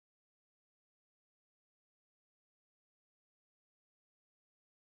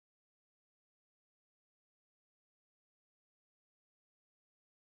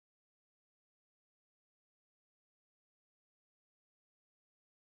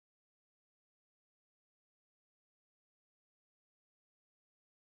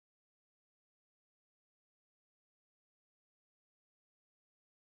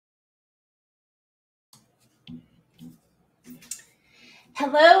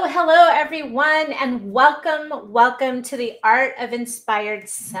Hello, hello, everyone, and welcome to the Art of Inspired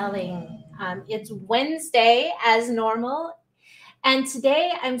Selling. It's Wednesday as normal, and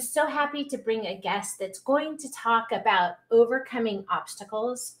today I'm so happy to bring a guest that's going to talk about overcoming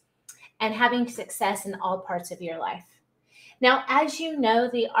obstacles and having success in all parts of your life. Now, as you know,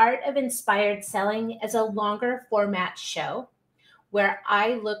 the Art of Inspired Selling is a longer format show where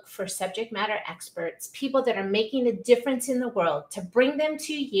I look for subject matter experts, people that are making a difference in the world, to bring them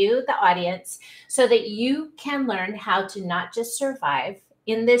to you, the audience, so that you can learn how to not just survive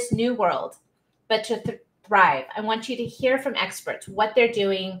in this new world, but to thrive. I want you to hear from experts what they're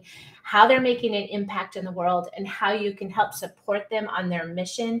doing, how they're making an impact in the world, and how you can help support them on their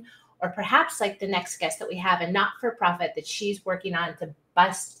mission. Or perhaps, like the next guest that we have, a not for profit that she's working on to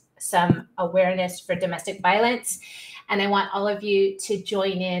bust some awareness for domestic violence. And I want all of you to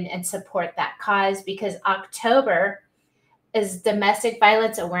join in and support that cause, because October is Domestic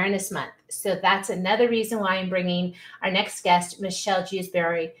Violence Awareness Month. So that's another reason why I'm bringing our next guest, Michelle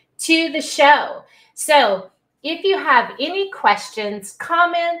Jewsbury, to the show. So if you have any questions,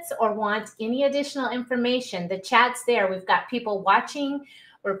 comments, or want any additional information, the chat's there. We've got people watching.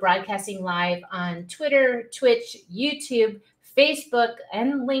 We're broadcasting live on Twitter, Twitch, YouTube, Facebook,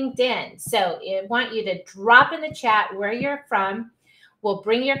 and LinkedIn. So I want you to drop in the chat where you're from. We'll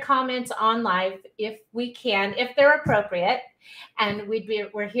bring your comments on live if we can, if they're appropriate. And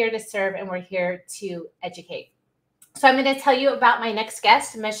we're here to serve, and we're here to educate. So I'm going to tell you about my next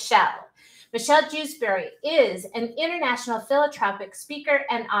guest, Michelle. Michelle Jewsbury is an international philanthropic speaker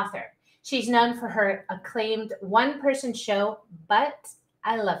and author. She's known for her acclaimed one-person show, But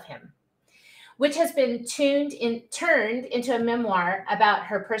I Love Him, which has been turned into a memoir about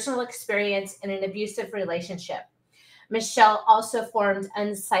her personal experience in an abusive relationship. Michelle also formed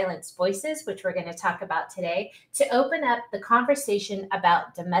Unsilenced Voices, which we're going to talk about today, to open up the conversation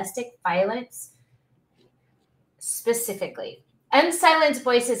about domestic violence specifically. Unsilenced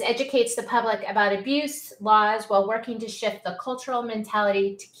Voices educates the public about abuse laws while working to shift the cultural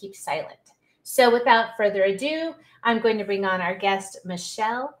mentality to keep silent. So without further ado, I'm going to bring on our guest,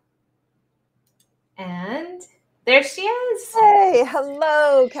 Michelle. And there she is. Hey,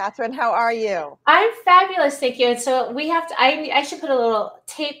 hello, Catherine. How are you? I'm fabulous, thank you. And so we have to, I should put a little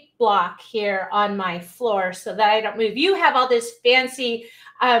tape block here on my floor so that I don't move. You have all this fancy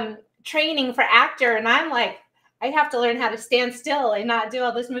training for actor, and I'm like, I have to learn how to stand still and not do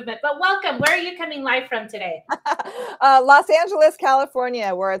all this movement. But welcome. Where are you coming live from today? Los Angeles,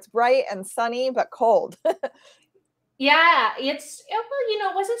 California, where it's bright and sunny, but cold. Yeah, well,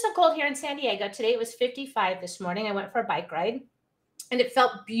 it wasn't so cold here in San Diego. Today it was 55 this morning. I went for a bike ride, and it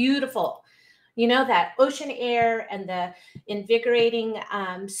felt beautiful. You know, that ocean air and the invigorating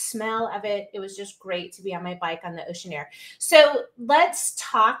smell of it. It was just great to be on my bike on the ocean air. So let's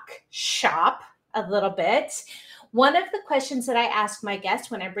talk shop a little bit. One of the questions that I ask my guests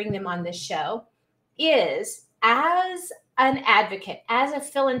when I bring them on this show is, as an advocate, as a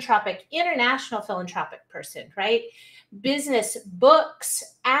international philanthropic person, right? Business, books,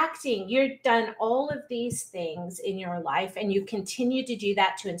 acting, you've done all of these things in your life, and you continue to do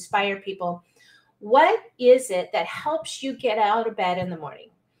that to inspire people. What is it that helps you get out of bed in the morning?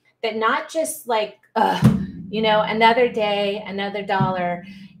 That not just like, another day, another dollar.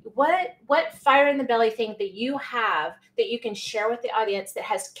 What fire in the belly thing that you have that you can share with the audience that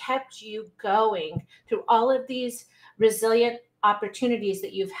has kept you going through all of these resilient opportunities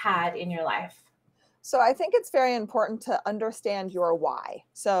that you've had in your life? So I think it's very important to understand your why.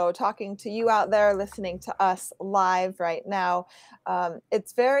 So talking to you out there, listening to us live right now,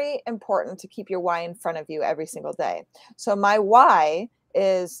 it's very important to keep your why in front of you every single day. So my why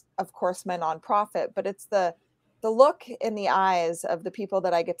is, of course, my nonprofit, but it's the look in the eyes of the people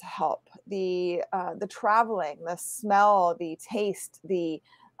that I get to help, the traveling, the smell, the taste, the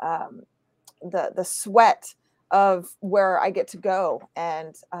sweat of where I get to go.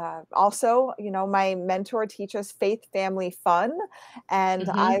 And also, my mentor teaches faith, family, fun. And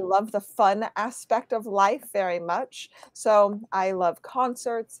I love the fun aspect of life very much. So I love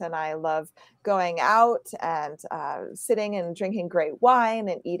concerts, and I love going out and sitting and drinking great wine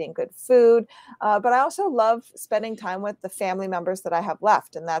and eating good food. But I also love spending time with the family members that I have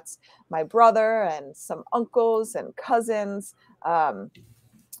left. And that's my brother and some uncles and cousins. I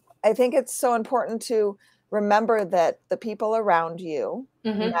think it's so important to remember that the people around you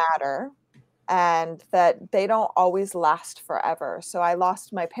matter, and that they don't always last forever. So I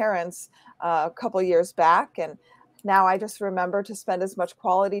lost my parents a couple years back, and now I just remember to spend as much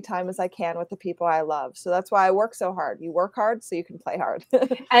quality time as I can with the people I love. So that's why I work so hard. You work hard so you can play hard.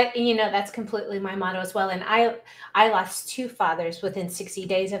 That's completely my motto as well. And I lost two fathers within 60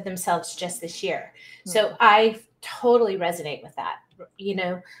 days of themselves just this year. So I totally resonate with that.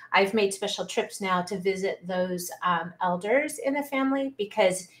 I've made special trips now to visit those elders in the family,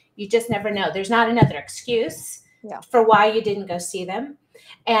 because you just never know. There's not another excuse for why you didn't go see them.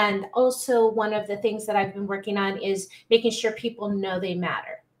 And also, one of the things that I've been working on is making sure people know they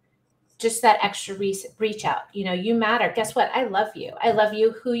matter. Just that extra reach out. You matter. Guess what? I love you. I love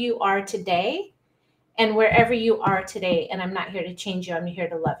you who you are today and wherever you are today. And I'm not here to change you. I'm here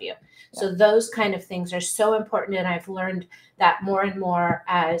to love you. So those kind of things are so important. And I've learned that more and more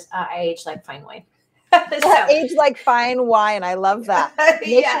as I age like fine wine. Age like fine wine. I love that.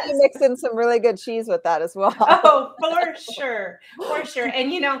 Make sure you mix in some really good cheese with that as well. Oh, for sure. For sure.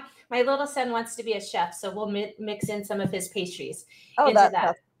 And, my little son wants to be a chef, so we'll mix in some of his pastries. Oh,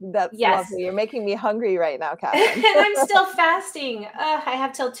 that's lovely. You're making me hungry right now, Catherine. And I'm still fasting. I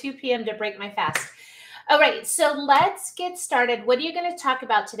have till 2 p.m. to break my fast. All right, so let's get started. What are you going to talk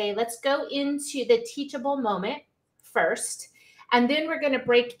about today? Let's go into the teachable moment first, and then we're going to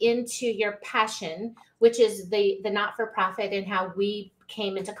break into your passion, which is the not-for-profit and how we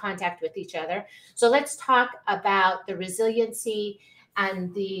came into contact with each other. So let's talk about the resiliency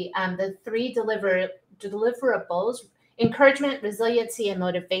and the 3 deliverables: encouragement, resiliency, and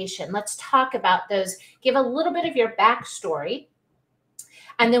motivation. Let's talk about those. Give a little bit of your backstory,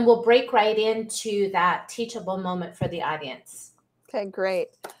 and then we'll break right into that teachable moment for the audience. Okay, great.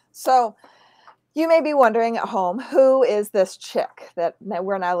 So you may be wondering at home, who is this chick that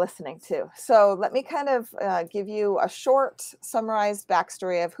we're now listening to? So let me kind of give you a short summarized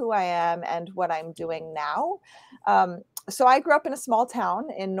backstory of who I am and what I'm doing now. So I grew up in a small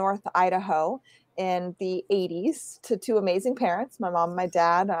town in North Idaho in the 80s to 2 amazing parents, my mom and my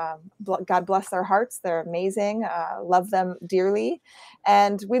dad. God bless their hearts. They're amazing. Love them dearly.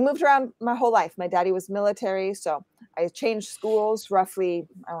 And we moved around my whole life. My daddy was military, so I changed schools roughly,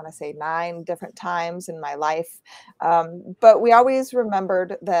 I want to say 9 different times in my life. But we always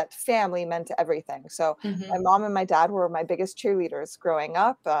remembered that family meant everything. So my mom and my dad were my biggest cheerleaders growing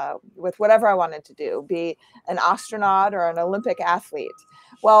up with whatever I wanted to do, be an astronaut or an Olympic athlete.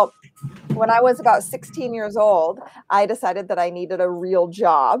 Well, when I was about 16 years old, I decided that I needed a real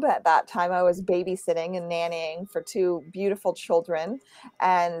job. At that time, I was babysitting and nannying for 2 beautiful children.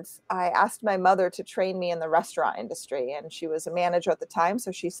 And I asked my mother to train me in the restaurant industry. And she was a manager at the time,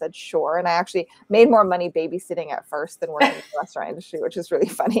 so she said, sure. And I actually made more money babysitting at first than working in the restaurant industry, which is really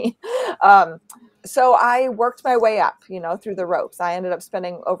funny. So I worked my way up, through the ropes. I ended up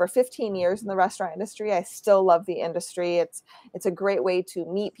spending over 15 years in the restaurant industry. I still love the industry. It's a great way to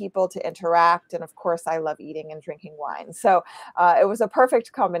meet people, to interact. And of course, I love eating and drinking wine. So it was a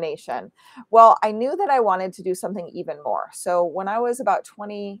perfect combination. Well, I knew that I wanted to do something even more. So when I was about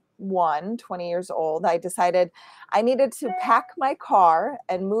 20 years old, I decided I needed to pack my car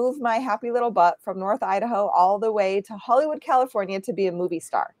and move my happy little butt from North Idaho all the way to Hollywood, California to be a movie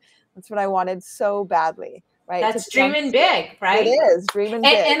star. That's what I wanted so badly, right? That's dreaming big, right? It is dreaming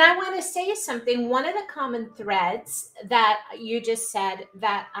big. And I want to say something. One of the common threads that you just said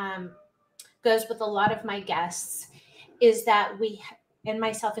that goes with a lot of my guests is that we, and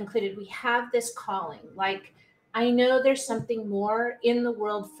myself included, we have this calling. Like, I know there's something more in the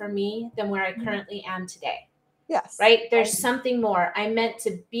world for me than where I currently am today. Yes. Right? There's something more. I meant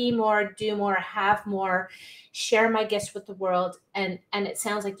to be more, do more, have more, share my gifts with the world. And it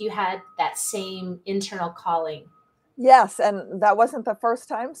sounds like you had that same internal calling. Yes. And that wasn't the first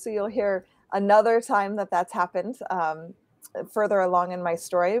time. So you'll hear another time that that's happened further along in my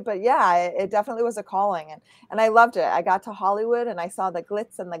story. But yeah, it definitely was a calling. And I loved it. I got to Hollywood and I saw the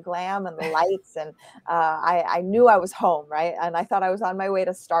glitz and the glam and the lights. And I knew I was home, right? And I thought I was on my way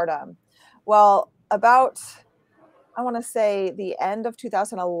to stardom. Well, about, I want to say the end of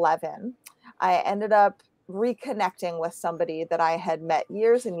 2011, I ended up reconnecting with somebody that I had met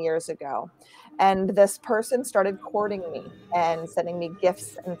years and years ago. And this person started courting me and sending me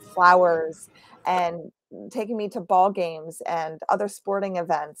gifts and flowers and taking me to ball games and other sporting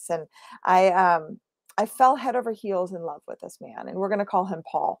events. And I fell head over heels in love with this man, and we're going to call him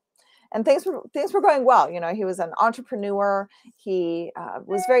Paul. And things were going well. He was an entrepreneur. He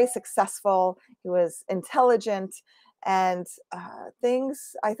was very successful. He was intelligent. And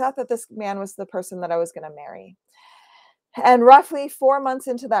I thought that this man was the person that I was going to marry. And roughly 4 months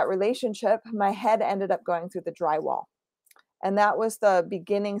into that relationship, my head ended up going through the drywall. And that was the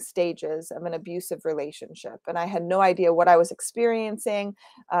beginning stages of an abusive relationship. And I had no idea what I was experiencing.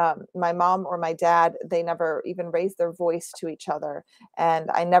 My mom or my dad, they never even raised their voice to each other. And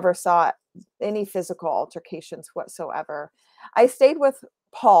I never saw any physical altercations whatsoever. I stayed with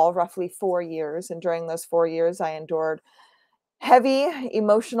Paul roughly 4 years. And during those 4 years, I endured heavy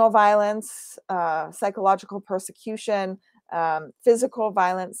emotional violence, psychological persecution, physical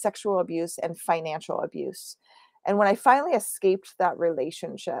violence, sexual abuse, and financial abuse. And when I finally escaped that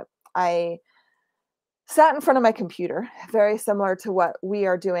relationship, I sat in front of my computer, very similar to what we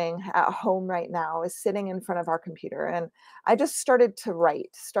are doing at home right now, is sitting in front of our computer. And I just started to write,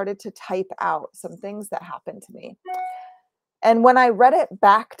 started to type out some things that happened to me. And when I read it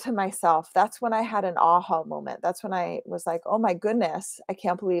back to myself, that's when I had an aha moment. That's when I was like, oh my goodness, I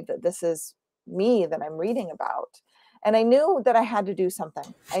can't believe that this is me that I'm reading about. And I knew that I had to do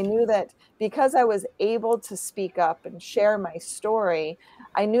something. I knew that because I was able to speak up and share my story,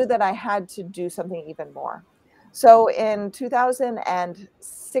 I knew that I had to do something even more. So in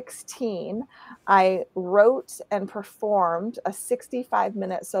 2016, I wrote and performed a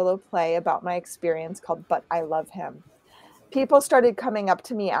 65-minute solo play about my experience called But I Love Him. People started coming up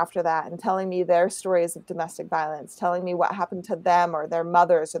to me after that and telling me their stories of domestic violence, telling me what happened to them or their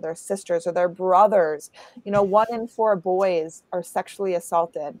mothers or their sisters or their brothers. 1 in 4 boys are sexually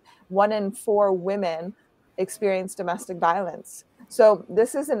assaulted. 1 in 4 women experience domestic violence. So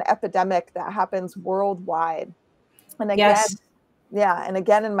this is an epidemic that happens worldwide. And again, Yes. yeah. And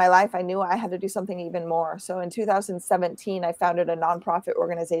again, in my life, I knew I had to do something even more. So in 2017, I founded a nonprofit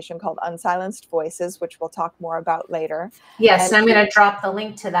organization called Unsilenced Voices, which we'll talk more about later. Yes, And I'm going to drop the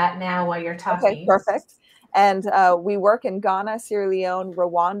link to that now while you're okay, talking. perfect. And we work in Ghana, Sierra Leone,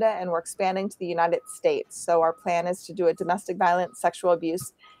 Rwanda, and we're expanding to the United States. So our plan is to do a domestic violence, sexual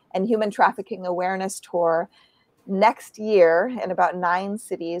abuse, and human trafficking awareness tour next year in about 9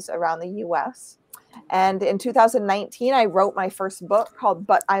 cities around the US. And in 2019, I wrote my first book called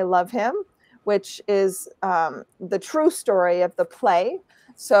But I Love Him, which is the true story of the play.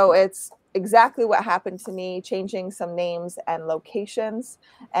 So it's exactly what happened to me, changing some names and locations,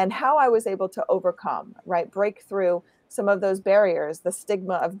 and how I was able to overcome, right, break through some of those barriers, the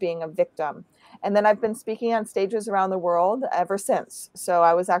stigma of being a victim. And then I've been speaking on stages around the world ever since. So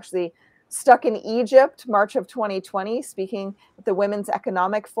I was actually stuck in Egypt, March of 2020, speaking at the Women's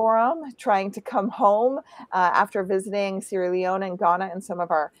Economic Forum, trying to come home after visiting Sierra Leone and Ghana and some of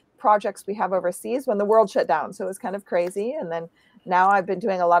our projects we have overseas when the world shut down. So it was kind of crazy. And then now I've been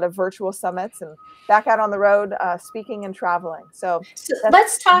doing a lot of virtual summits and back out on the road, speaking and traveling. So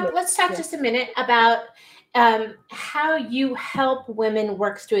let's talk just a minute about how you help women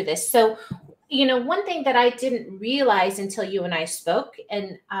work through this. So one thing that I didn't realize until you and I spoke,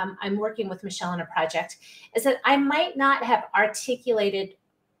 and I'm working with Michelle on a project, is that I might not have articulated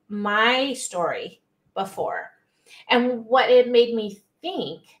my story before. And what it made me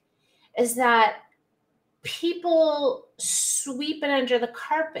think is that people sweep it under the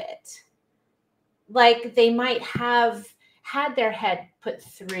carpet. Like they might have had their head put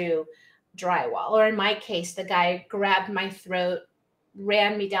through drywall, or in my case, the guy grabbed my throat,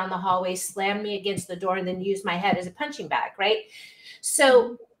 ran me down the hallway, slammed me against the door, and then used my head as a punching bag, right?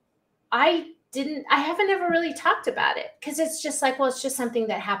 So I haven't ever really talked about it because it's just like, well, it's just something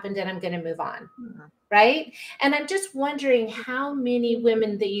that happened and I'm going to move on, right? And I'm just wondering how many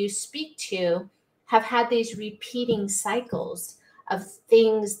women that you speak to have had these repeating cycles of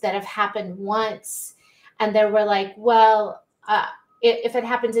things that have happened once, and they were like, well, if it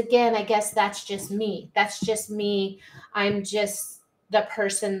happens again, I guess that's just me. That's just me. I'm just the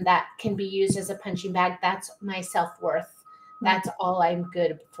person that can be used as a punching bag. That's my self-worth. That's all I'm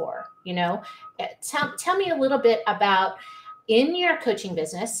good for. Tell me a little bit about, in your coaching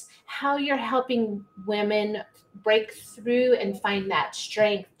business, how you're helping women break through and find that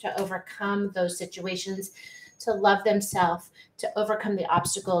strength to overcome those situations, to love themselves, to overcome the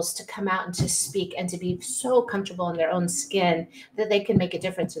obstacles, to come out and to speak, and to be so comfortable in their own skin that they can make a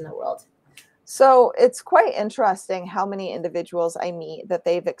difference in the world. So it's quite interesting how many individuals I meet that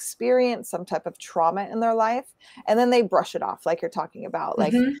they've experienced some type of trauma in their life, and then they brush it off, like you're talking about.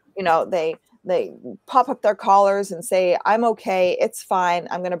 Like, they pop up their collars and say, I'm okay, it's fine,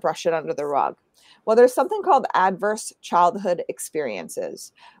 I'm going to brush it under the rug. Well, there's something called adverse childhood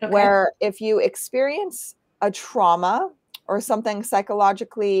experiences, where if you experience a trauma or something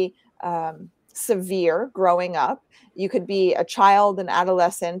psychologically severe growing up, you could be a child, an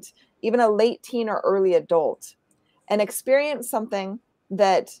adolescent, even a late teen or early adult, and experience something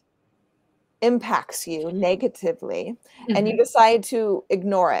that impacts you negatively, and you decide to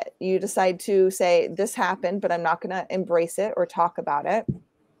ignore it. You decide to say, this happened, but I'm not going to embrace it or talk about it.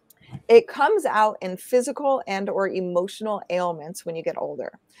 It comes out in physical and or emotional ailments when you get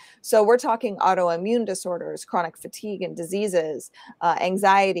older. So we're talking autoimmune disorders, chronic fatigue and diseases,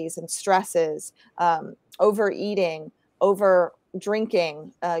 anxieties and stresses, overeating, over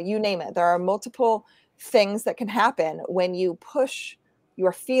drinking, you name it. There are multiple things that can happen when you push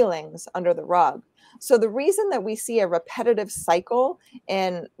your feelings under the rug. So the reason that we see a repetitive cycle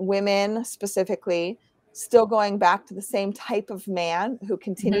in women specifically, still going back to the same type of man who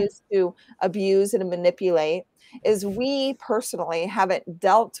continues to abuse and manipulate, is we personally haven't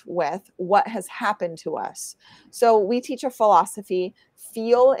dealt with what has happened to us. So we teach a philosophy,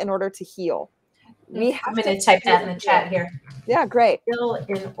 feel in order to heal. We have I'm going to type that in the chat here. Yeah, great. Feel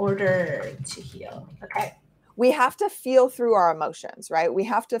in order to heal. Okay. We have to feel through our emotions, right? We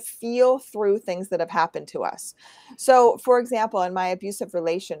have to feel through things that have happened to us. So, for example, in my abusive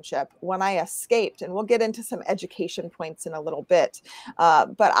relationship, when I escaped, and we'll get into some education points in a little bit,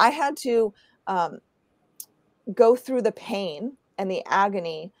 but I had to go through the pain and the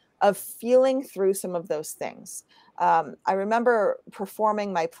agony of feeling through some of those things. I remember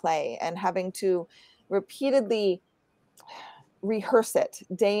performing my play and having to repeatedly rehearse it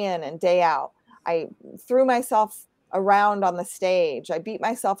day in and day out. I threw myself around on the stage. I beat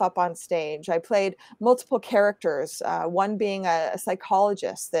myself up on stage. I played multiple characters, one being a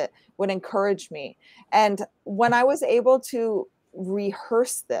psychologist that would encourage me. And when I was able to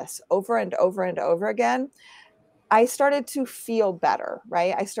rehearse this over and over and over again, I started to feel better,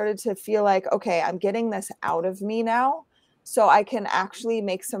 right? I started to feel like, okay, I'm getting this out of me now, so I can actually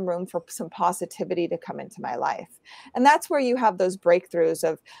make some room for some positivity to come into my life. And that's where you have those breakthroughs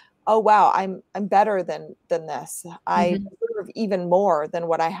of, oh wow, I'm better than this. I deserve even more than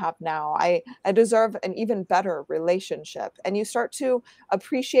what I have now. I deserve an even better relationship. And you start to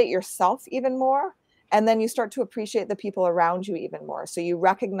appreciate yourself even more. And then you start to appreciate the people around you even more. So you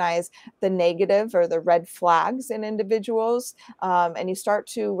recognize the negative or the red flags in individuals, and you start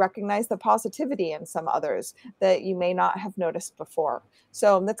to recognize the positivity in some others that you may not have noticed before.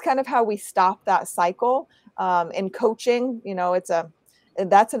 So that's kind of how we stop that cycle. In coaching, you know,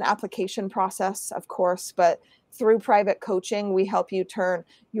 that's an application process, of course, but through private coaching, we help you turn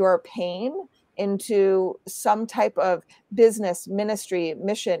your pain into some type of business, ministry,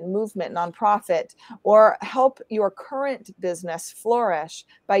 mission, movement, nonprofit, or help your current business flourish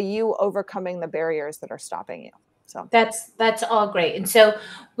by you overcoming the barriers that are stopping you. So that's all great. And so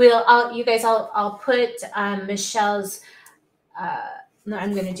I'll put Michelle's, no,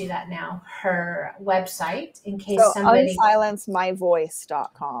 I'm going to do that now, her website in case somebody.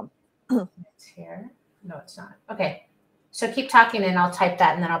 Unsilencemyvoice.com. It's here. No, it's not. Okay. So keep talking and I'll type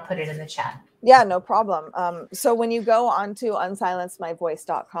that and then I'll put it in the chat. Yeah, no problem. So when you go onto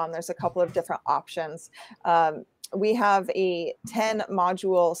unsilencemyvoice.com, there's a couple of different options. We have a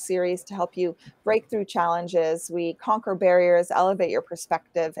 10-module series to help you break through challenges. We conquer barriers, elevate your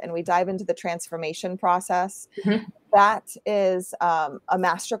perspective, and we dive into the transformation process. That is a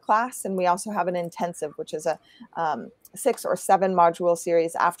masterclass, and we also have an intensive, which is a 6 or 7 module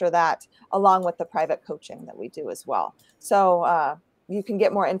series after that, along with the private coaching that we do as well. So you can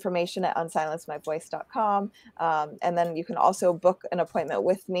get more information at unsilencemyvoice.com. And then you can also book an appointment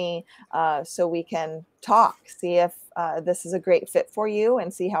with me so we can talk, see if this is a great fit for you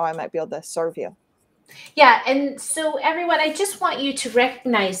and see how I might be able to serve you. Yeah. And so everyone, I just want you to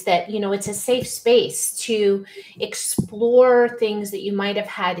recognize that, you know, it's a safe space to explore things that you might have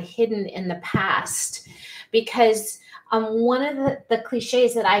had hidden in the past, because one of the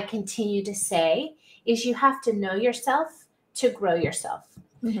cliches that I continue to say is you have to know yourself to grow yourself.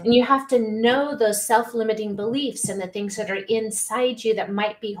 And you have to know those self-limiting beliefs and the things that are inside you that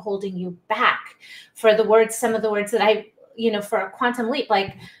might be holding you back. For the words, some of the words that I, you know, for a quantum leap,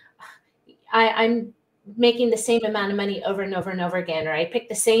 like I'm making the same amount of money over and over and over again, or I pick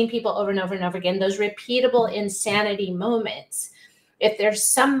the same people over and over and over again, those repeatable insanity moments. If there's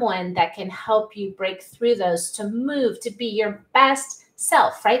someone that can help you break through those to move to be your best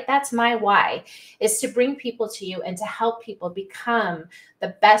self, right? That's my why, is to bring people to you and to help people become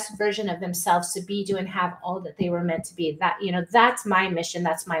the best version of themselves, to be, do, and have all that they were meant to be. That, you know, that's my mission.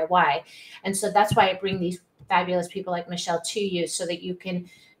 That's my why. And so that's why I bring these fabulous people like Michelle to you, so that you can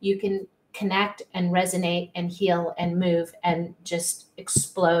connect and resonate and heal and move and just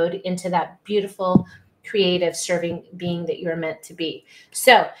explode into that beautiful, creative, serving being that you're meant to be.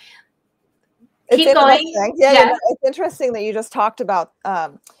 So keep going. Yeah. It's interesting that you just talked about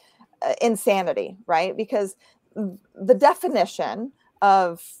insanity, right? Because the definition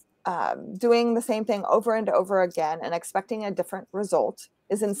of doing the same thing over and over again and expecting a different result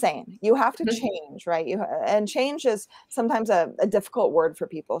is insane. You have to change, right? And change is sometimes a difficult word for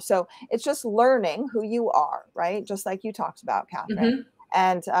people. So it's just learning who you are, right? Just like you talked about, Catherine,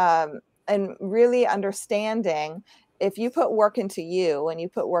 and really understanding if you put work into you and you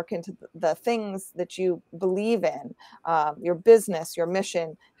put work into the things that you believe in, your business, your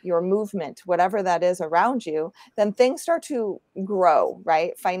mission, your movement, whatever that is around you, then things start to grow,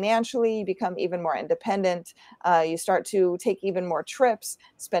 right? Financially, you become even more independent. You start to take even more trips,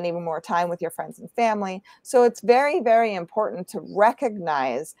 spend even more time with your friends and family. So it's very, very important to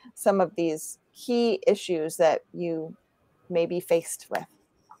recognize some of these key issues that you may be faced with.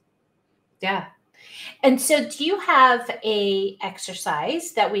 Yeah. And so do you have a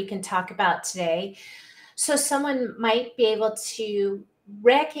exercise that we can talk about today so someone might be able to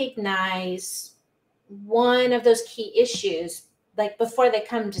recognize one of those key issues like before they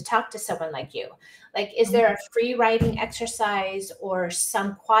come to talk to someone like you? Like, is there a free writing exercise or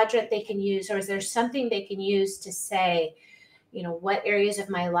some quadrant they can use, or is there something they can use to say, you know, what areas of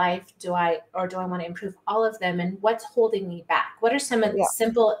my life do I want to improve all of them, and what's holding me back? What are some of the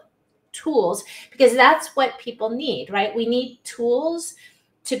simple tools? Because that's what people need, right? We need tools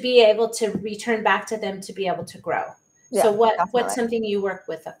to be able to return back to them to be able to grow. Yeah, So what's definitely. something you work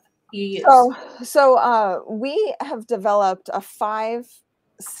with, you use? So we have developed 5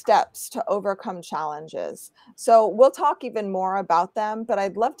 steps to overcome challenges. So we'll talk even more about them, but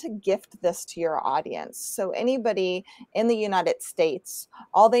I'd love to gift this to your audience. So anybody in the United States,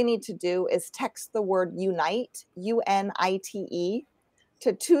 all they need to do is text the word UNITE, UNITE,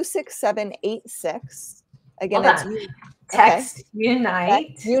 to 26786. Again, Hold it's on. okay. Text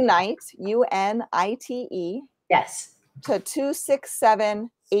Unite. UNITE, UNITE, Yes. to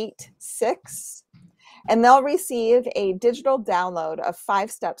 26786. And they'll receive a digital download of 5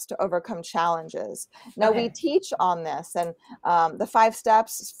 steps to overcome challenges. Now, we teach on this, and the 5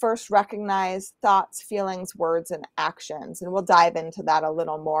 steps: first, recognize thoughts, feelings, words, and actions. And we'll dive into that a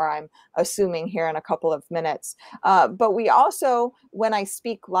little more, I'm assuming, here in a couple of minutes. But we also, when I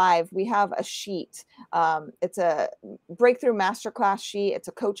speak live, we have a sheet. It's a breakthrough masterclass sheet. It's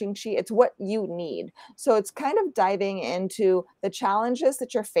a coaching sheet. It's what you need. So it's kind of diving into the challenges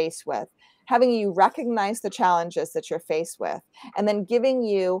that you're faced with, having you recognize the challenges that you're faced with, and then giving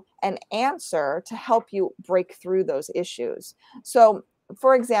you an answer to help you break through those issues. So,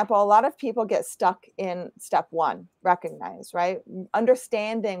 for example, a lot of people get stuck in step 1, recognize, right?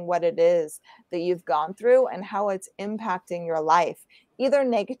 Understanding what it is that you've gone through and how it's impacting your life, either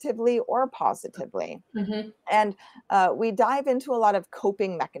negatively or positively. And we dive into a lot of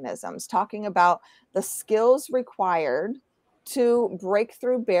coping mechanisms, talking about the skills required to break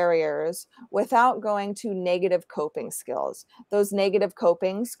through barriers without going to negative coping skills. Those negative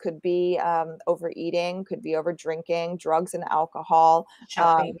copings could be overeating, could be over drinking, drugs and alcohol,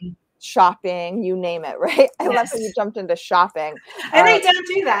 shopping, you name it, right? I love how you jumped into shopping. And I don't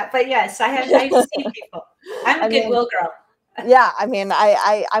do that, but yes, I've seen people. I'm a Goodwill girl. Yeah, I mean,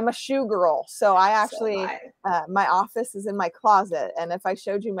 I'm a shoe girl, so I actually, my office is in my closet, and if I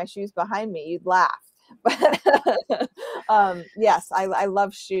showed you my shoes behind me, you'd laugh. But yes, I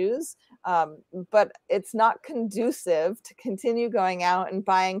love shoes, but it's not conducive to continue going out and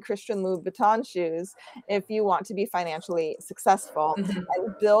buying Christian Louboutin shoes if you want to be financially successful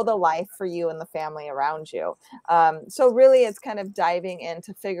and build a life for you and the family around you. So really, it's kind of diving in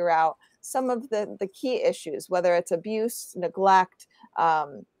to figure out some of the key issues, whether it's abuse, neglect,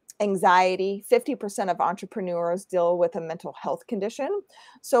 anxiety. 50% of entrepreneurs deal with a mental health condition.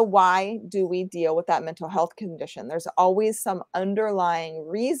 So why do we deal with that mental health condition? There's always some underlying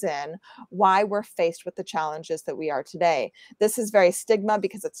reason why we're faced with the challenges that we are today. This is very stigma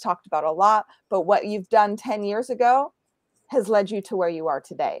because it's talked about a lot, but what you've done 10 years ago has led you to where you are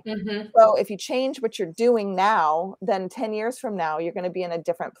today. So if you change what you're doing now, then 10 years from now, you're going to be in a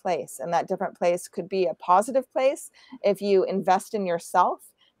different place. And that different place could be a positive place if you invest in yourself,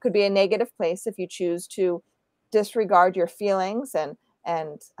 could be a negative place if you choose to disregard your feelings and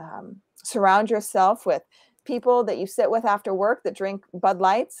surround yourself with people that you sit with after work that drink Bud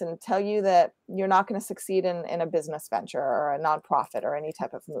Lights and tell you that you're not going to succeed in a business venture or a nonprofit or any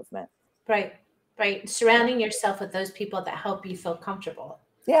type of movement. Right. Surrounding yourself with those people that help you feel comfortable.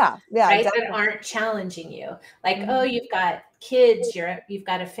 Yeah. Right. Definitely. That aren't challenging you. Like, oh, you've got kids, you've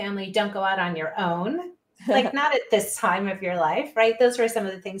got a family, don't go out on your own. Like, not at this time of your life, right? Those were some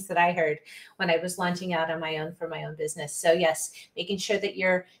of the things that I heard when I was launching out on my own for my own business. So yes, making sure that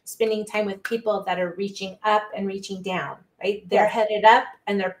you're spending time with people that are reaching up and reaching down, right? They're headed up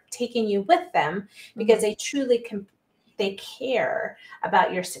and they're taking you with them because they truly they care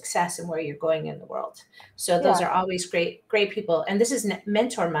about your success and where you're going in the world. So those Yeah. are always great people. And this is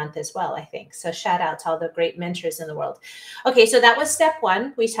mentor month as well, I think. So shout out to all the great mentors in the world. Okay, so that was step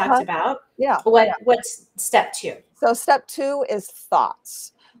 1 we talked about. Yeah. What's step 2? So step 2 is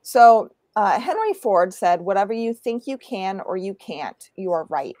thoughts. So Henry Ford said, whatever you think you can or you can't, you are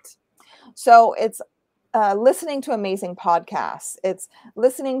right. So it's listening to amazing podcasts. It's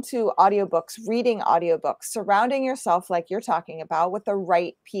listening to audiobooks, reading audiobooks, surrounding yourself, like you're talking about, with the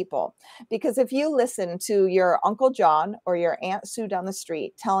right people. Because if you listen to your Uncle John or your Aunt Sue down the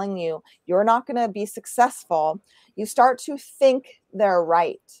street telling you you're not going to be successful, you start to think they're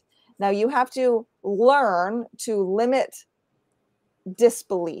right. Now you have to learn to limit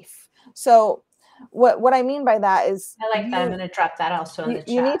disbelief. So what I mean by that is I like that. I'm going to drop that also in the chat.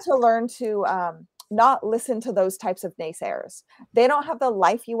 You need to learn to not listen to those types of naysayers. They don't have the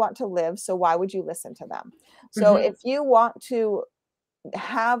life you want to live, so why would you listen to them? So if you want to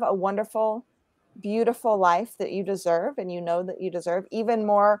have a wonderful, beautiful life that you deserve, and you know that you deserve even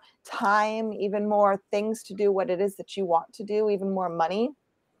more time, even more things to do what it is that you want to do, even more money,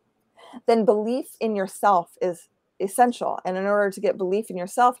 then belief in yourself is essential. And in order to get belief in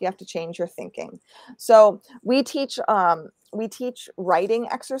yourself, you have to change your thinking. So we teach writing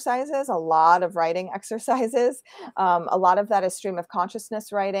exercises, a lot of writing exercises. A lot of that is stream of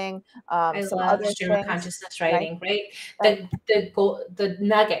consciousness writing. I Some love other stream of things, consciousness writing, right? Right. The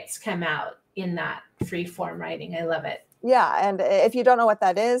nuggets come out in that free form writing. I love it. Yeah. And if you don't know what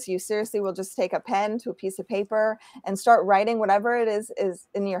that is, you seriously will just take a pen to a piece of paper and start writing whatever it is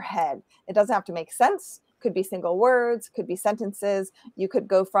in your head. It doesn't have to make sense. Could be single words, could be sentences. You could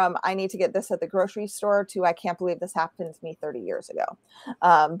go from, I need to get this at the grocery store, to, I can't believe this happened to me 30 years ago.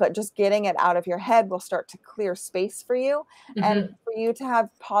 But just getting it out of your head will start to clear space for you and for you to have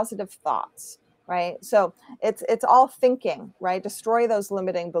positive thoughts. Right. So it's all thinking, right? Destroy those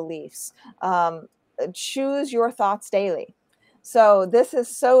limiting beliefs. Choose your thoughts daily. So this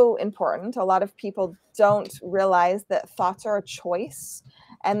is so important. A lot of people don't realize that thoughts are a choice,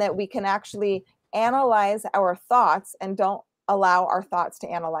 and that we can actually analyze our thoughts and don't allow our thoughts to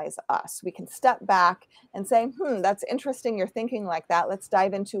analyze us. We can step back and say, that's interesting, you're thinking like that. Let's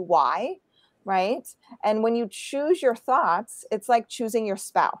dive into why. Right. And when you choose your thoughts, it's like choosing your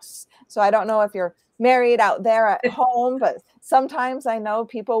spouse. So I don't know if you're married out there at home, but sometimes I know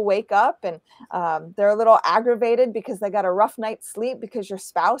people wake up and they're a little aggravated because they got a rough night's sleep because your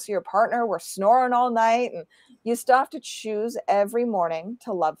spouse or your partner were snoring all night. And you still have to choose every morning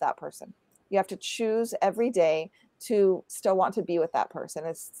to love that person. You have to choose every day to still want to be with that person.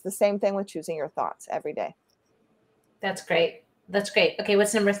 It's the same thing with choosing your thoughts every day. That's great. That's great. Okay,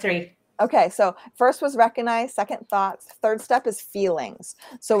 what's number 3? Okay, so first was recognize, second thoughts, third step is feelings.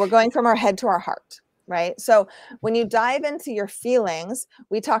 So we're going from our head to our heart, right? So when you dive into your feelings,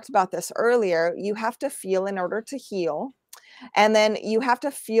 we talked about this earlier, you have to feel in order to heal. And then you have to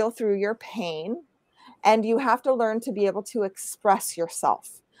feel through your pain, and you have to learn to be able to express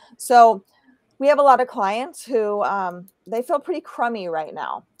yourself. So we have a lot of clients who they feel pretty crummy right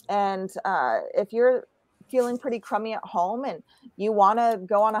now. And if you're feeling pretty crummy at home and you want to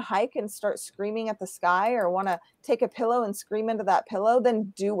go on a hike and start screaming at the sky, or want to take a pillow and scream into that pillow,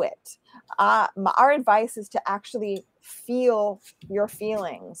 then do it. Our advice is to actually feel your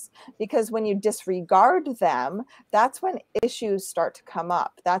feelings, because when you disregard them, that's when issues start to come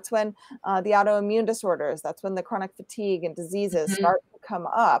up. That's when the autoimmune disorders, that's when the chronic fatigue and diseases start to come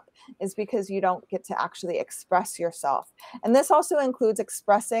up, is because you don't get to actually express yourself. And this also includes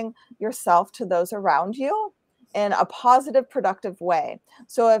expressing yourself to those around you in a positive, productive way.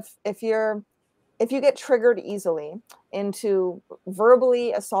 So if you get triggered easily into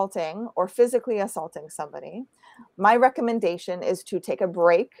verbally assaulting or physically assaulting somebody, my recommendation is to take a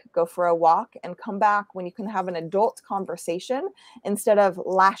break, go for a walk, and come back when you can have an adult conversation instead of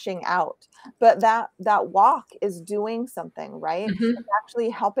lashing out. But that walk is doing something, right? It's actually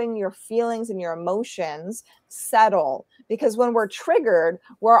helping your feelings and your emotions settle, because when we're triggered,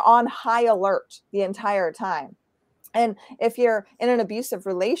 we're on high alert the entire time. And if you're in an abusive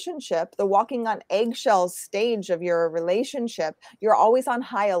relationship, the walking on eggshells stage of your relationship, you're always on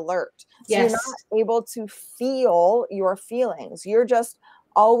high alert. So you're not able to feel your feelings. You're just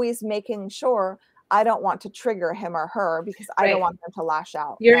always making sure, I don't want to trigger him or her because I don't want them to lash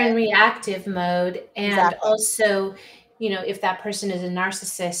out. You're in reactive mode. And Exactly. also, if that person is a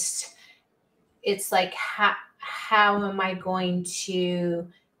narcissist, it's like, how am I going to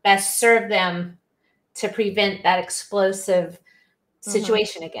best serve them to prevent that explosive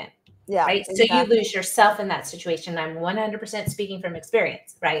situation again? Yeah, right? So you exactly. lose yourself in that situation. I'm 100% speaking from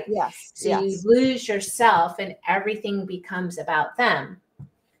experience, right? Yes, So you yes. lose yourself and everything becomes about them.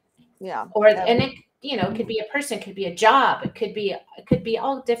 Yeah. Or, and it, you know, could be a person, could be a job, it could be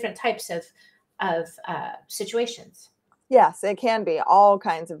all different types of situations. Yes, it can be all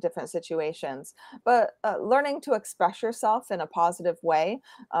kinds of different situations, but learning to express yourself in a positive way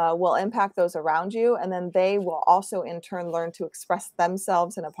will impact those around you, and then they will also in turn learn to express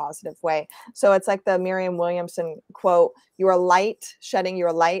themselves in a positive way. So it's like the Miriam Williamson quote, your light, shedding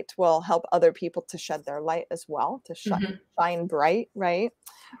your light will help other people to shed their light as well, to Mm-hmm. shine bright, right?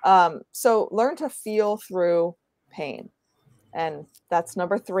 So learn to feel through pain. And that's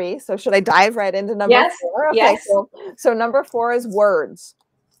number 3. So should I dive right into number Yes, 4? Okay, yes. cool. So number 4 is words.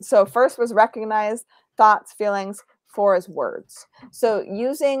 So first was recognize thoughts, feelings. 4 is words. So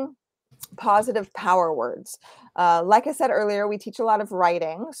using positive power words. Like I said earlier, we teach a lot of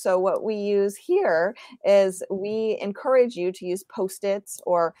writing. So what we use here is we encourage you to use Post-its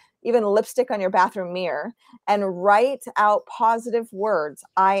or even lipstick on your bathroom mirror and write out positive words.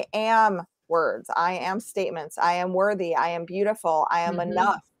 I am words. I am statements. I am worthy. I am beautiful. I am Mm-hmm.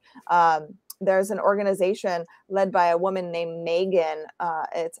 enough. There's an organization led by a woman named Megan.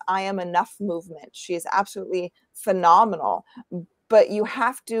 It's I Am Enough movement. She's absolutely phenomenal. But you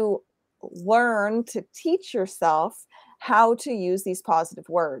have to learn to teach yourself how to use these positive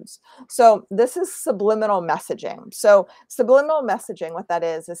words. So this is subliminal messaging. So subliminal messaging, what that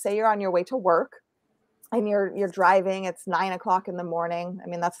is say you're on your way to work and you're driving, it's 9 o'clock in the morning. I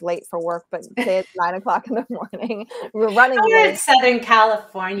mean, that's late for work, but say it's 9 o'clock in the morning. We're running We're in late. Southern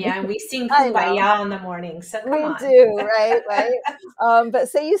California and we sing I know. Kumbaya in the morning. So come We on. do, right, right. But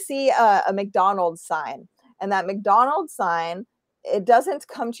say you see a McDonald's sign, and that McDonald's sign, it doesn't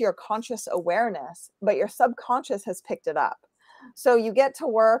come to your conscious awareness, but your subconscious has picked it up. So you get to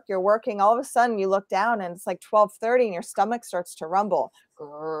work, you're working, all of a sudden you look down and it's like 12:30 and your stomach starts to rumble,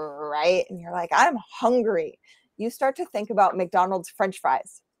 right? And you're like, I'm hungry. You start to think about McDonald's French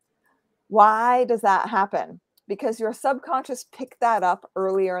fries. Why does that happen? Because your subconscious picked that up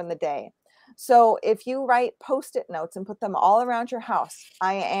earlier in the day. So if you write Post-it notes and put them all around your house,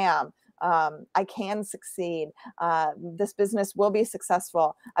 I am, I can succeed, this business will be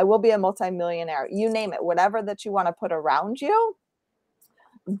successful, I will be a multimillionaire, you name it, whatever that you want to put around you,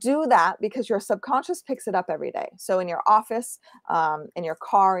 do that because your subconscious picks it up every day. So in your office, in your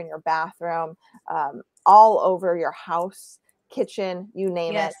car, in your bathroom, all over your house, kitchen, you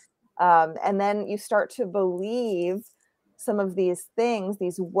name Yes. it. And then you start to believe some of these things,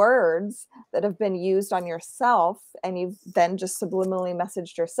 these words that have been used on yourself, and you've then just subliminally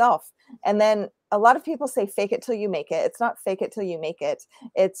messaged yourself. And then a lot of people say fake it till you make it. It's not fake it till you make it.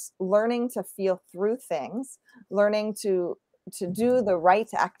 It's learning to feel through things, learning to do the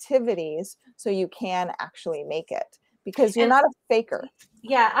right activities so you can actually make it, because you're And not a faker.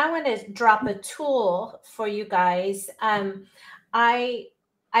 yeah, I want to drop a tool for you guys. I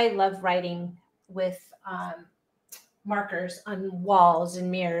I love writing with markers on walls and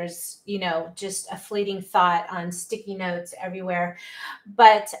mirrors, you know, just a fleeting thought on sticky notes everywhere.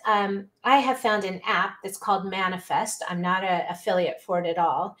 But I have found an app that's called Manifest. I'm not an affiliate for it at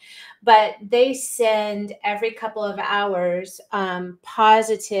all, but they send every couple of hours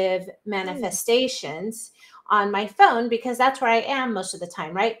positive Mm, manifestations on my phone because that's where I am most of the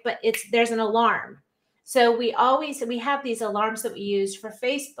time, right? But there's an alarm. So we have these alarms that we use for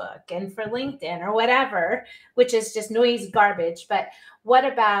Facebook and for LinkedIn or whatever, which is just noise garbage. But what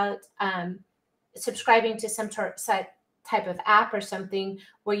about subscribing to some type of app or something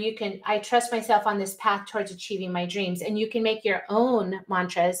where you can, I trust myself on this path towards achieving my dreams, and you can make your own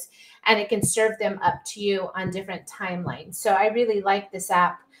mantras and it can serve them up to you on different timelines. So I really like this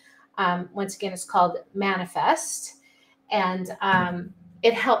app. Once again, it's called Manifest, and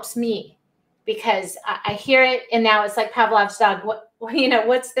it helps me because I hear it, and now it's like Pavlov's dog.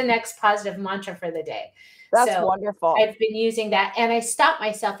 What's the next positive mantra for the day? that's So wonderful. I've been using that, and I stop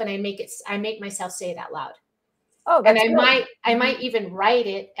myself and I make myself say it out loud. Oh, And that's good. I might even write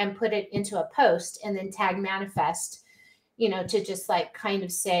it and put it into a post and then tag Manifest, to just like kind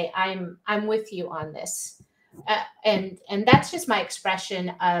of say I'm with you on this. And that's just my expression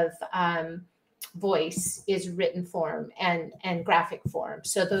of voice is written form and graphic form.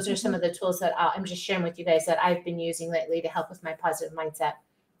 So those are some Mhm. of the tools that I'm just sharing with you guys that I've been using lately to help with my positive mindset.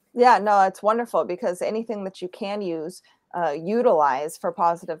 Yeah, no, it's wonderful because anything that you can utilize for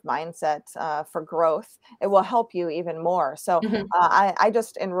positive mindset, for growth, it will help you even more. So Mhm. I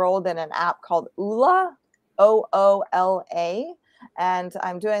just enrolled in an app called Oola, OOLA, And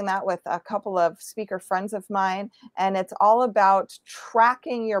I'm doing that with a couple of speaker friends of mine. And it's all about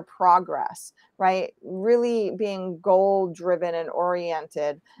tracking your progress, right? Really being goal driven and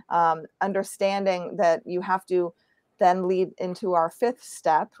oriented, understanding that you have to then lead into our fifth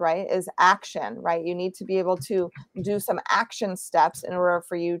step, right, is action, right? You need to be able to do some action steps in order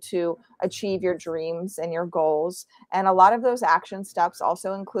for you to achieve your dreams and your goals. And a lot of those action steps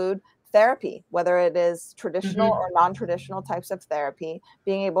also include therapy, whether it is traditional or non-traditional types of therapy,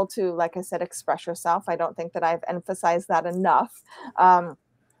 being able to, like I said, express yourself. I don't think that I've emphasized that enough.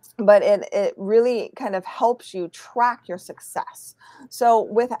 But it really kind of helps you track your success. So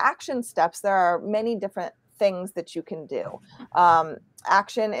with action steps, there are many different things that you can do.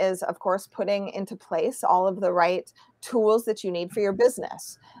 Action is, of course, putting into place all of the right tools that you need for your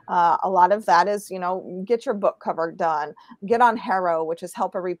business. A lot of that is, get your book cover done, get on Haro, which is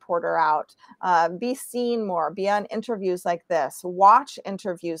help a reporter out, be seen more, be on interviews like this, watch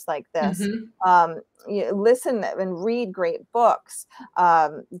interviews like this, listen and read great books,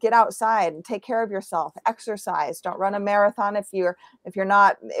 get outside and take care of yourself, exercise. Don't run a marathon if you're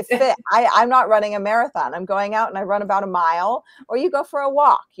not fit. I'm not running a marathon. I'm going out and I run about a mile, or you go for a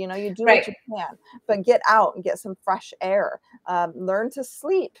walk. You do what you can, but get out and get some fresh air. Learn to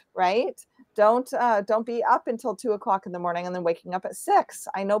sleep, right? Don't be up until 2 o'clock in the morning and then waking up at 6.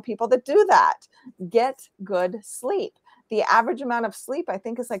 I know people that do that. Get good sleep. The average amount of sleep, I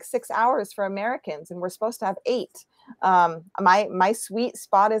think, is like 6 hours for Americans, and we're supposed to have 8. My sweet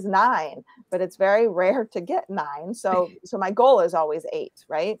spot is 9, but it's very rare to get 9. So my goal is always 8,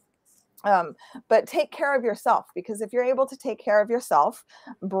 right? But take care of yourself, because if you're able to take care of yourself,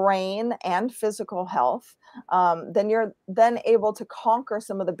 brain and physical health, then you're then able to conquer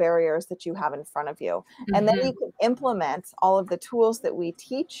some of the barriers that you have in front of you. And then you can implement all of the tools that we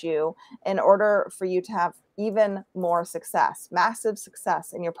teach you in order for you to have even more success, massive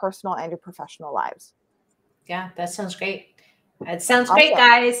success in your personal and your professional lives. Yeah, that sounds great. It sounds great,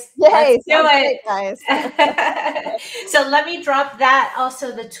 guys. Yay, let's do it. Great, guys. So let me drop that.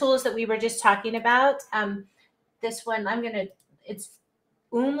 Also, the tools that we were just talking about. This one, it's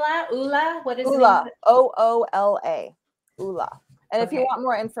Oola. What is it? Oola, Oola, Oola. And if you want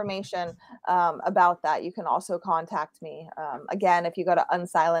more information about that, you can also contact me. Again, if you go to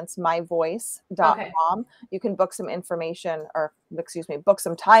unsilencemyvoice.com, you can book some information, or book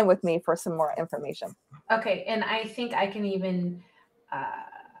some time with me for some more information. Okay. And I think I can even,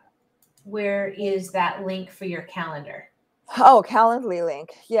 where is that link for your calendar? Oh, Calendly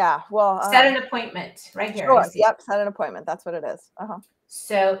link. Yeah. Well, set an appointment right here. Sure. Yep. Set an appointment. That's what it is.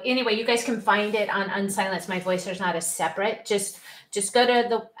 So anyway, you guys can find it on Unsilence My Voice. There's not a separate, just go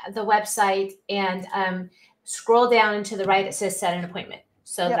to the website and scroll down and to the right. It says set an appointment,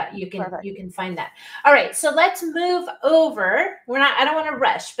 so that you can find that. All right. So let's move over. I don't want to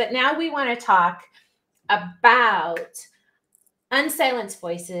rush, but now we want to talk about Unsilenced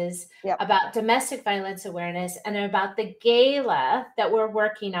Voices, about domestic violence awareness, and about the gala that we're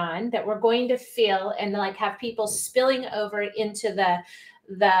working on, that we're going to fill and like have people spilling over into the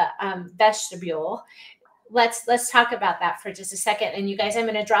vestibule. Let's talk about that for just a second. And you guys, I'm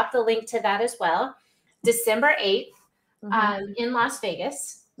going to drop the link to that as well. December 8th in Las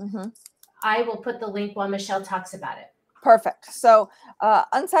Vegas. I will put the link while Michelle talks about it. Perfect. So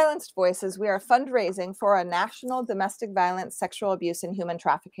Unsilenced Voices, we are fundraising for a national domestic violence, sexual abuse, and human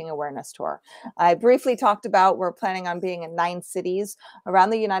trafficking awareness tour. I briefly talked about we're planning on being in 9 cities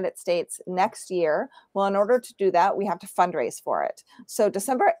around the United States next year. Well, in order to do that, we have to fundraise for it. So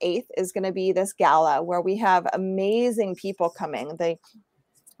December 8th is going to be this gala where we have amazing people coming. The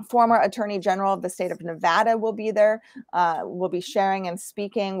former Attorney General of the state of Nevada will be there. We'll be sharing and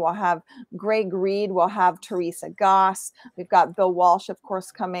speaking. We'll have Greg Reed. We'll have Teresa Goss. We've got Bill Walsh, of course,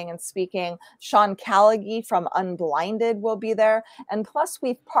 coming and speaking. Sean Callaghy from Unblinded will be there. And plus,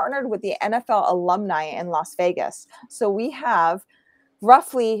 we've partnered with the NFL alumni in Las Vegas. So we have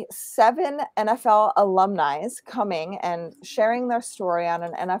roughly 7 NFL alumni coming and sharing their story on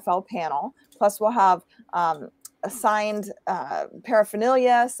an NFL panel. Plus, we'll have signed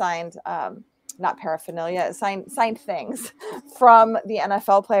paraphernalia, signed things from the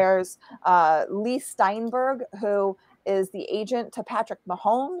NFL players. Lee Steinberg, who is the agent to Patrick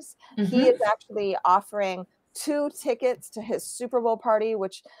Mahomes, he is actually offering 2 tickets to his Super Bowl party,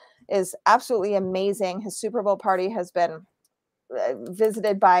 which is absolutely amazing. His Super Bowl party has been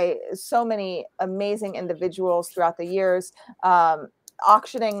visited by so many amazing individuals throughout the years,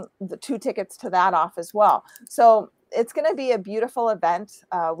 auctioning the 2 tickets to that off as well. So it's going to be a beautiful event.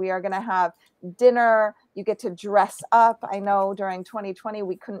 We are going to have dinner, You get to dress up. I know during 2020,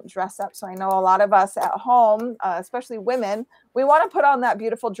 we couldn't dress up. So I know a lot of us at home, especially women, we want to put on that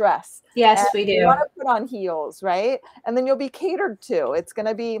beautiful dress. Yes, we do. We want to put on heels, right? And then you'll be catered to. It's going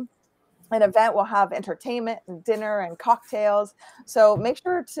to be an event. Will have entertainment and dinner and cocktails. So make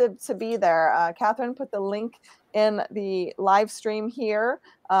sure to be there. Catherine put the link in the live stream here.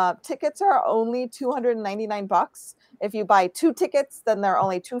 Tickets are only $299. If you buy 2 tickets, then they're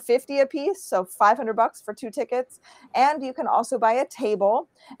only $250 a piece. So $500 for 2 tickets. And you can also buy a table.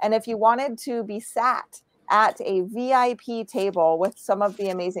 And if you wanted to be sat at a VIP table with some of the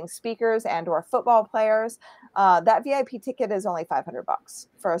amazing speakers and or football players, that VIP ticket is only $500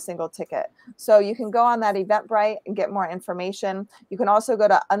 for a single ticket. So you can go on that Eventbrite and get more information. You can also go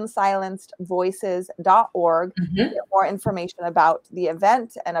to unsilencedvoices.org to get more information about the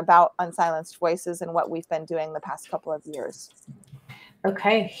event and about Unsilenced Voices and what we've been doing the past couple of years.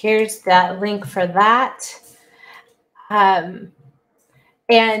 Okay, here's that link for that. And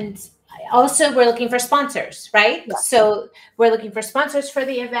also, we're looking for sponsors, right? Yeah. So we're looking for sponsors for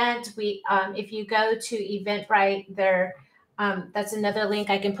the event. We, if you go to Eventbrite, there, that's another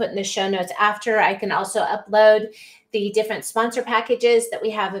link I can put in the show notes after. I can also upload the different sponsor packages that we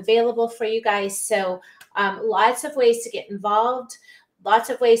have available for you guys. So lots of ways to get involved,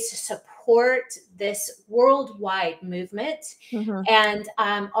 lots of ways to support this worldwide movement. And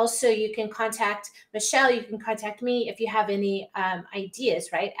also you can contact Michelle, you can contact me if you have any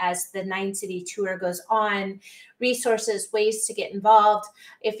ideas, right? As the 9-city tour goes on, resources, ways to get involved.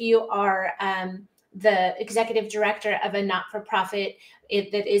 If you are the executive director of a not-for-profit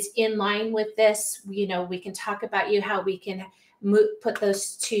that is in line with this, you know, we can talk about you, how we can put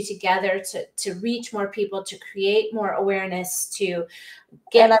those two together to reach more people, to create more awareness, to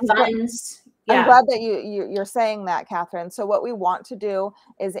get funds. I'm glad that you're saying that, Catherine. So what we want to do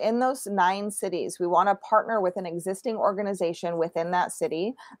is in those 9 cities, we want to partner with an existing organization within that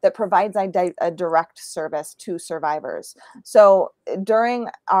city that provides a direct service to survivors. So during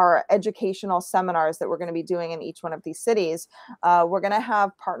our educational seminars that we're going to be doing in each one of these cities, we're going to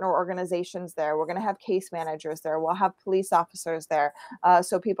have partner organizations there. We're going to have case managers there. We'll have police officers there,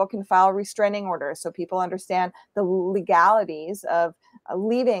 so people can file restraining orders, so people understand the legalities of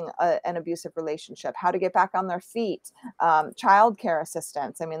leaving an abusive relationship, how to get back on their feet, childcare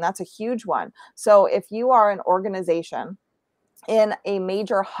assistance. I mean, that's a huge one. So if you are an organization in a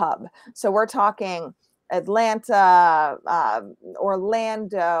major hub, so we're talking Atlanta,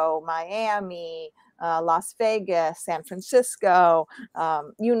 Orlando, Miami, Las Vegas, San Francisco,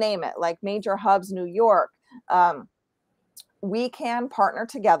 you name it, like major hubs, New York, we can partner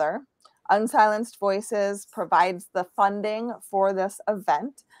together. Unsilenced Voices provides the funding for this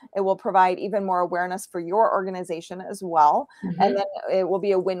event. It will provide even more awareness for your organization as well. And then it will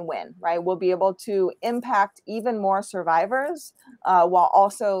be a win-win, right? We'll be able to impact even more survivors while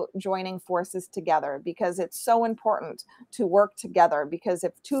also joining forces together, because it's so important to work together, because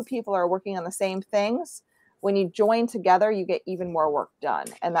if 2 people are working on the same things, when you join together, you get even more work done.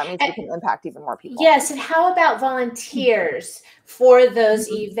 And that means we can impact even more people. Yes. And how about volunteers for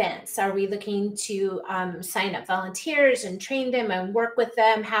those events? Are we looking to sign up volunteers and train them and work with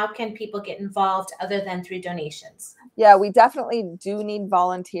them? How can people get involved other than through donations? Yeah, we definitely do need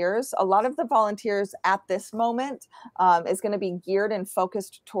volunteers. A lot of the volunteers at this moment is going to be geared and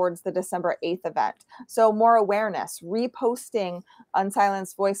focused towards the December 8th event. So more awareness, reposting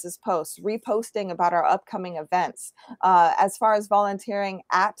Unsilenced Voices posts, reposting about our upcoming events. As far as volunteering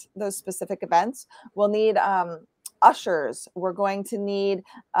at those specific events, we'll need ushers. We're going to need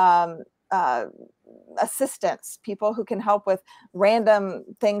assistants, people who can help with random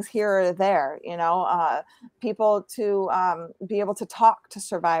things here or there, you know, people to be able to talk to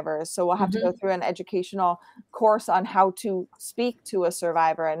survivors. So we'll have to go through an educational course on how to speak to a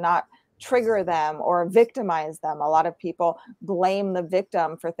survivor and not trigger them or victimize them. A lot of people blame the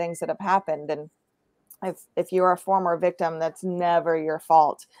victim for things that have happened. And if you're a former victim, that's never your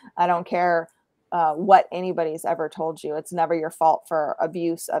fault. I don't care what anybody's ever told you. It's never your fault for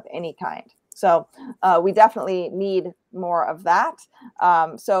abuse of any kind. So we definitely need more of that.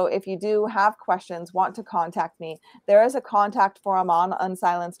 So if you do have questions, want to contact me, there is a contact form on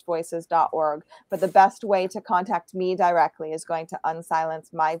unsilencedvoices.org. But the best way to contact me directly is going to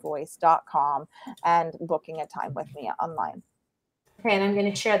unsilencemyvoice.com and booking a time with me online. Okay, and I'm going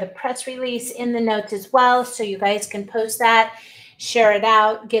to share the press release in the notes as well, so you guys can post that, share it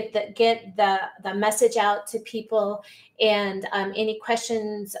out, get the message out to people. And any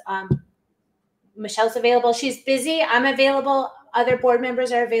questions, Michelle's available. She's busy. I'm available. Other board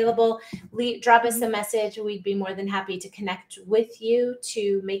members are available. Drop us a message. We'd be more than happy to connect with you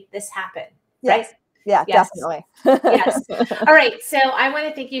to make this happen. Yes. Right? Yeah, Yes. definitely. Yes. All right. So I want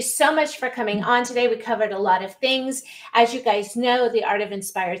to thank you so much for coming on today. We covered a lot of things. As you guys know, the Art of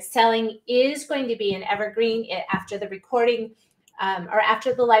Inspired Selling is going to be an evergreen after the recording. Or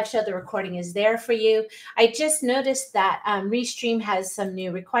after the live show, the recording is there for you. I just noticed that Restream has some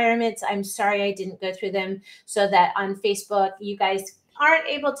new requirements. I'm sorry I didn't go through them, so that on Facebook you guys aren't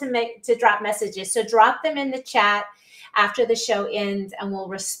able to drop messages. So drop them in the chat after the show ends, and we'll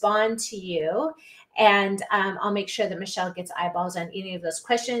respond to you. And I'll make sure that Michelle gets eyeballs on any of those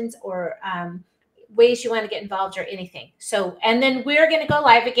questions or ways you want to get involved or anything. So, and then we're going to go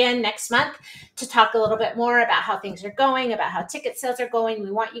live again next month to talk a little bit more about how things are going, about how ticket sales are going. We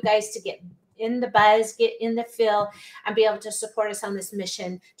want you guys to get in the buzz, get in the feel, and be able to support us on this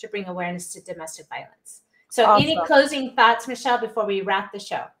mission to bring awareness to domestic violence. So Awesome. Any closing thoughts, Michelle, before we wrap the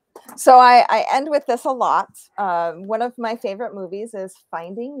show? So I end with this a lot. One of my favorite movies is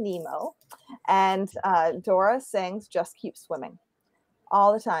Finding Nemo. And Dora sings, "Just keep swimming,"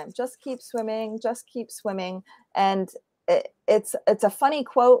 all the time. Just keep swimming, just keep swimming. And it's a funny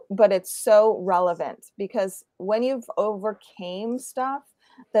quote, but it's so relevant, because when you've overcame stuff,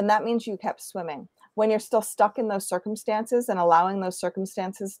 then that means you kept swimming. When you're still stuck in those circumstances and allowing those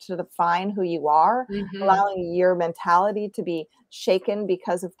circumstances to define who you are, allowing your mentality to be shaken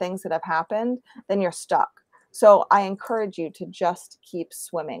because of things that have happened, then you're stuck. So I encourage you to just keep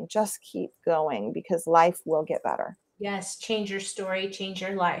swimming, just keep going, because life will get better. Yes. Change your story, change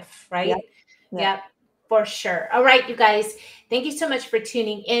your life, right? Yep. Yep. For sure. All right, you guys, thank you so much for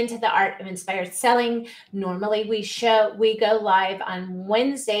tuning in to the Art of Inspired Selling. Normally we go live on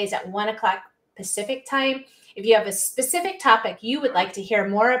Wednesdays at 1 o'clock Pacific time. If you have a specific topic you would like to hear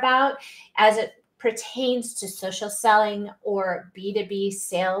more about as it pertains to social selling or B2B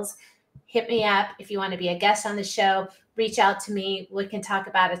sales, hit me up. If you want to be a guest on the show, reach out to me. We can talk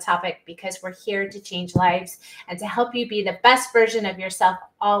about a topic, because we're here to change lives and to help you be the best version of yourself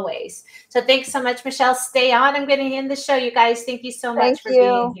always. So thanks so much, Michelle. Stay on. I'm going to end the show, you guys. Thank you so much for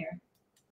being here.